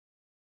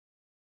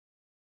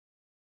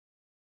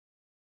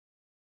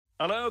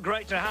Hello,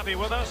 great to have you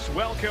with us.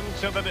 Welcome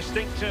to the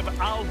distinctive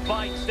Al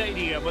Bayt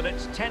Stadium with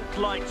its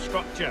tent-like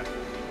structure.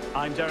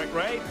 I'm Derek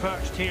Ray,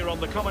 perched here on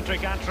the commentary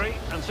gantry,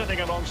 and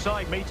sitting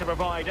alongside me to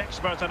provide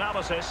expert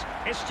analysis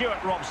is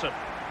Stuart Robson.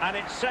 And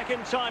it's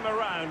second time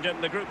around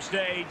in the group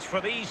stage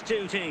for these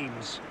two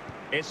teams.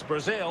 It's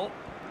Brazil,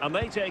 and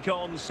they take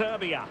on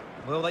Serbia.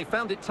 Well, they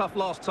found it tough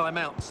last time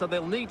out, so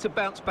they'll need to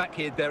bounce back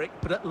here, Derek,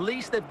 but at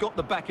least they've got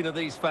the backing of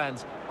these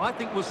fans. I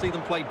think we'll see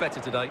them play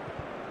better today.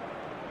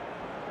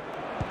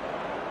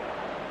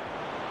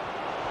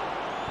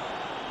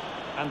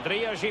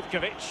 Andrija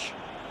Zivkovic.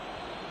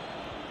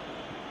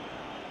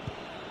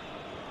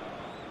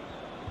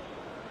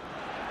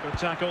 Good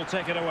tackle,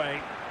 taken away.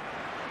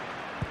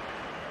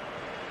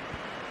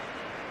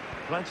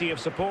 Plenty of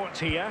support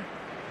here.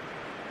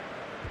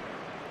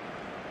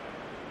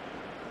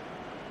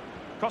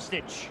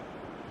 Kostic.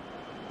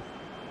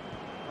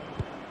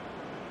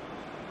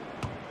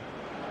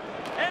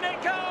 In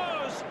it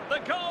goes! The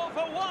goal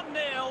for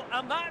 1-0,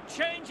 and that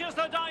changes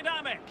the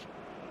dynamic.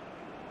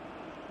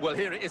 Well,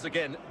 here it is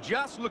again.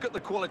 Just look at the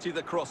quality of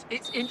the cross.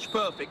 It's inch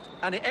perfect,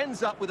 and it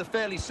ends up with a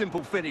fairly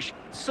simple finish.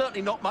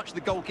 Certainly not much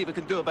the goalkeeper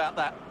can do about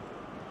that.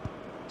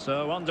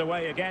 So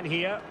underway again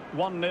here.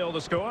 1-0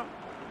 the score.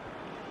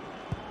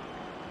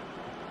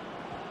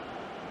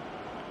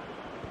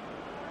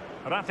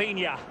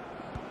 Rafinha.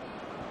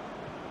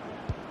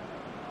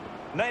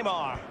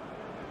 Neymar.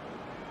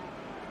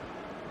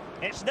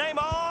 It's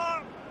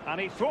Neymar!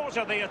 And he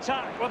thwarted the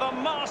attack with a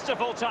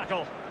masterful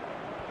tackle.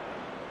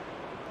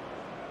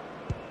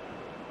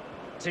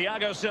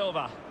 Thiago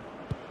Silva.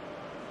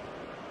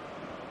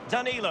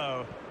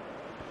 Danilo.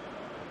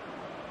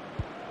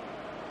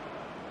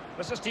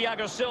 This is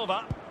Thiago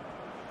Silva.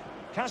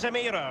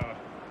 Casemiro.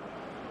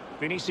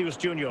 Vinicius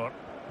Junior.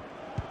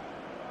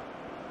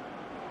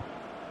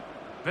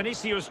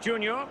 Vinicius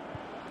Junior.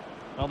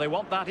 Well, they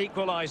want that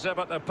equaliser,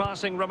 but the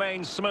passing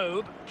remains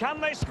smooth.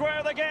 Can they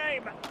square the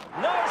game?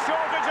 No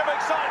shortage of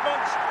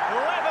excitement.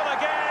 Level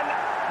again.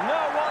 No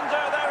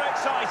wonder they're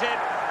excited.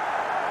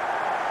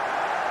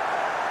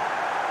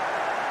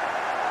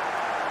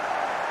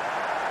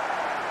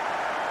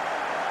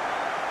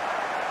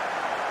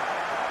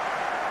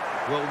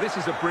 Well, this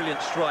is a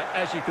brilliant strike,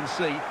 as you can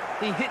see.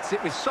 He hits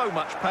it with so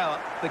much power.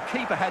 The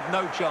keeper had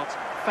no chance.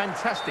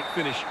 Fantastic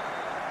finish.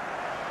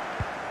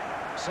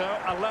 So,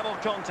 a level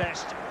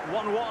contest,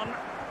 1-1.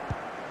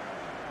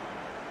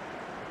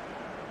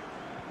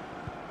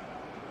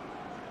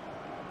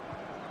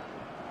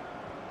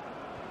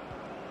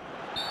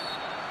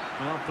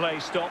 Well, play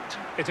stopped.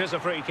 It is a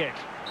free kick.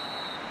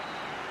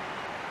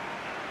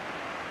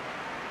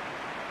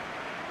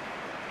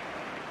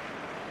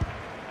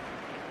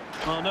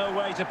 Oh, no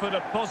way to put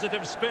a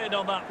positive spin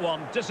on that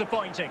one.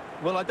 Disappointing.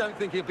 Well, I don't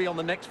think he'll be on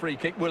the next free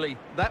kick, will he?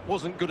 That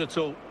wasn't good at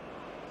all.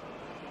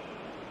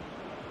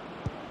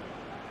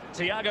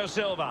 Thiago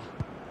Silva.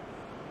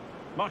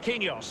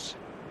 Marquinhos.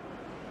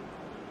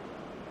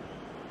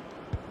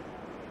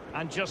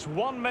 And just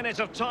 1 minute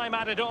of time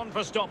added on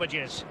for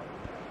stoppages.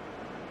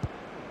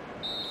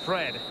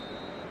 Fred.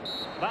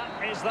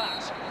 That is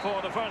that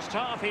for the first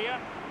half here.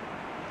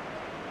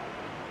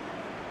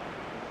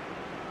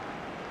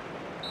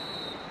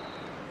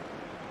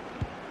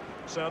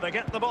 So they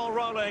get the ball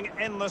rolling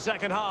in the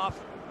second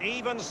half.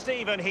 Even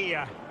Steven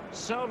here.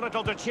 So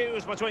little to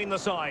choose between the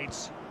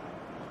sides.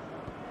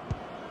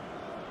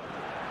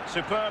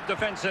 Superb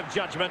defensive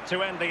judgment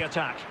to end the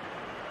attack.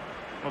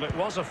 Well, it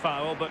was a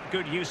foul, but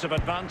good use of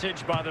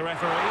advantage by the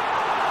referee.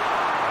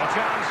 A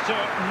chance to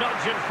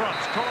nudge in front.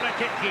 Corner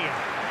kick here.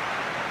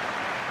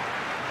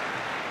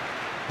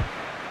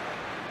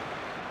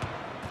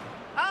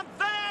 And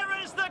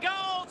there is the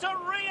goal to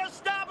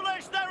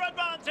re-establish their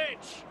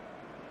advantage.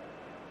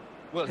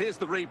 Well, here's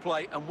the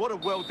replay, and what a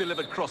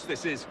well-delivered cross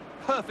this is.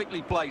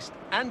 Perfectly placed,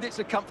 and it's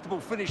a comfortable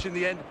finish in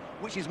the end,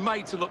 which is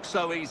made to look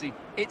so easy.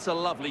 It's a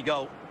lovely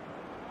goal.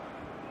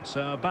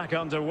 So back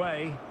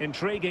underway.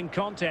 Intriguing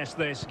contest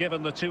this,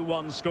 given the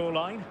 2-1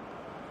 scoreline.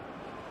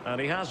 And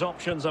he has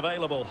options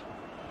available.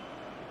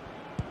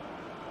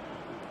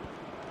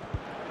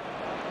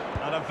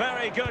 And a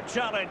very good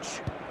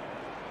challenge.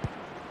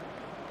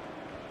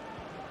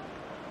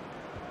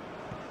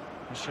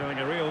 Showing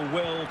a real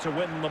will to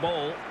win the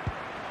ball.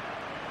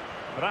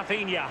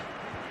 Rafinha.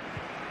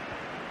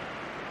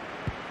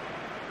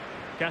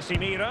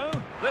 Casemiro.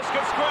 This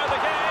could square the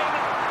game.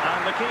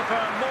 And the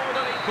keeper more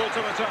than equal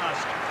to the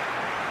task.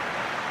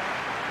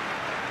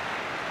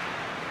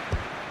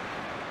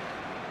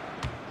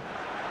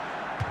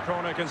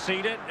 Corner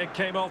conceded. It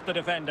came off the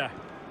defender.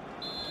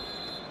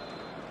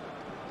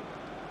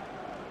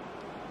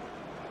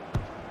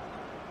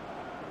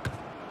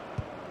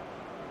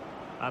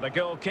 And a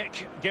goal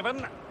kick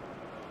given.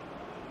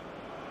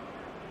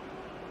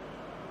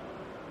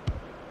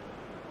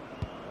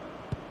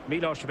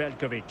 Milos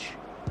Veljkovic.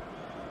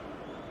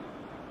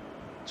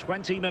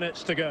 20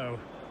 minutes to go.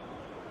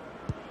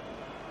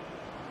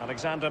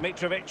 Alexander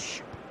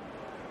Mitrovic.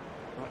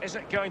 Well, is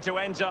it going to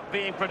end up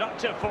being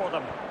productive for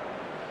them?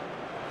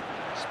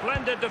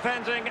 Splendid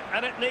defending,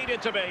 and it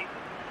needed to be.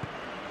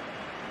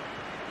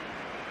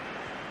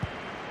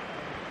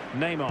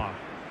 Neymar.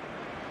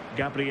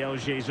 Gabriel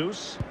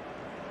Jesus.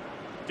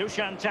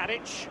 Dusan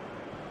Tadic.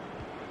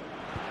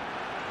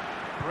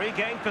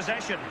 Regained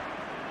possession.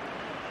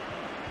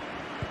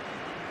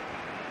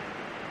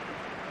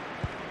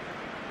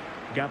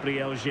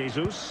 Gabriel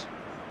Jesus.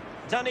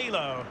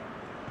 Danilo.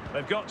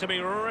 They've got to be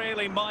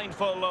really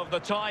mindful of the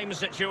time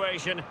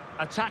situation,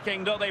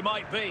 attacking though they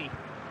might be.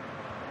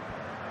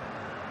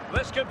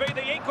 This could be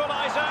the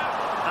equaliser,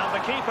 and the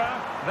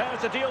keeper there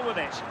to deal with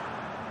it.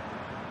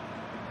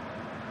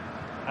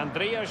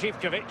 Andrija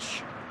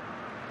Zivkovic.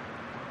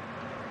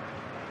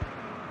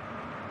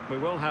 We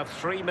will have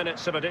 3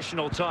 minutes of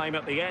additional time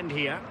at the end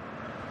here.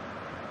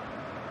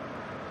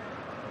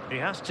 He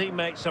has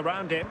teammates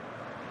around him.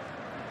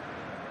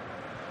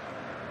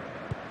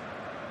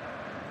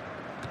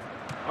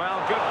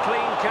 Well, good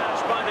clean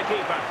catch by the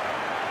keeper.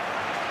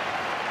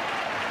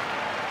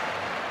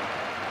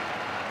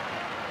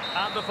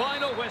 And the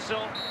final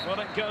whistle, well,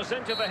 it goes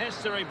into the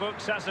history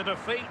books as a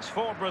defeat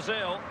for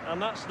Brazil,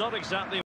 and that's not exactly